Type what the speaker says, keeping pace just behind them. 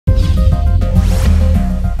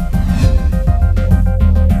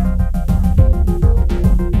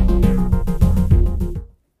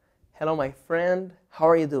Hello my friend, how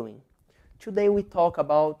are you doing? Today we talk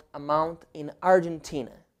about a mount in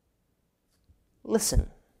Argentina. Listen,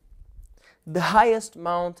 the highest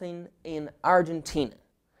mountain in Argentina,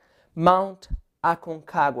 Mount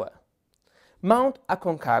Aconcagua. Mount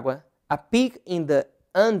Aconcagua, a peak in the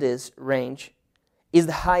Andes range, is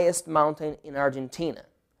the highest mountain in Argentina.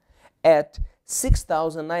 At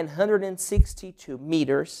 6,962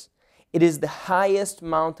 meters, it is the highest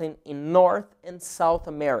mountain in North and South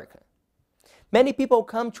America. Many people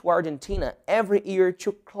come to Argentina every year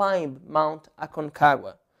to climb Mount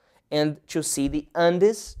Aconcagua and to see the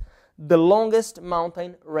Andes, the longest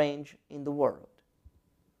mountain range in the world.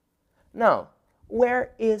 Now,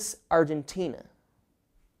 where is Argentina?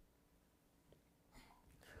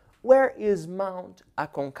 Where is Mount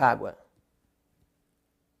Aconcagua?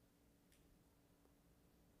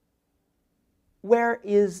 Where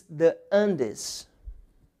is the Andes?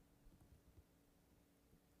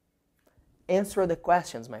 Answer the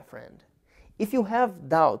questions, my friend. If you have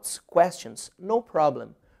doubts, questions, no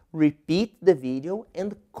problem. Repeat the video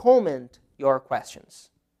and comment your questions.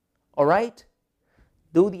 Alright?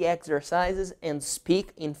 Do the exercises and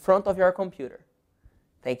speak in front of your computer.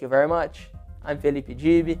 Thank you very much. I'm Felipe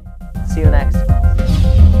Gibi. See you next time.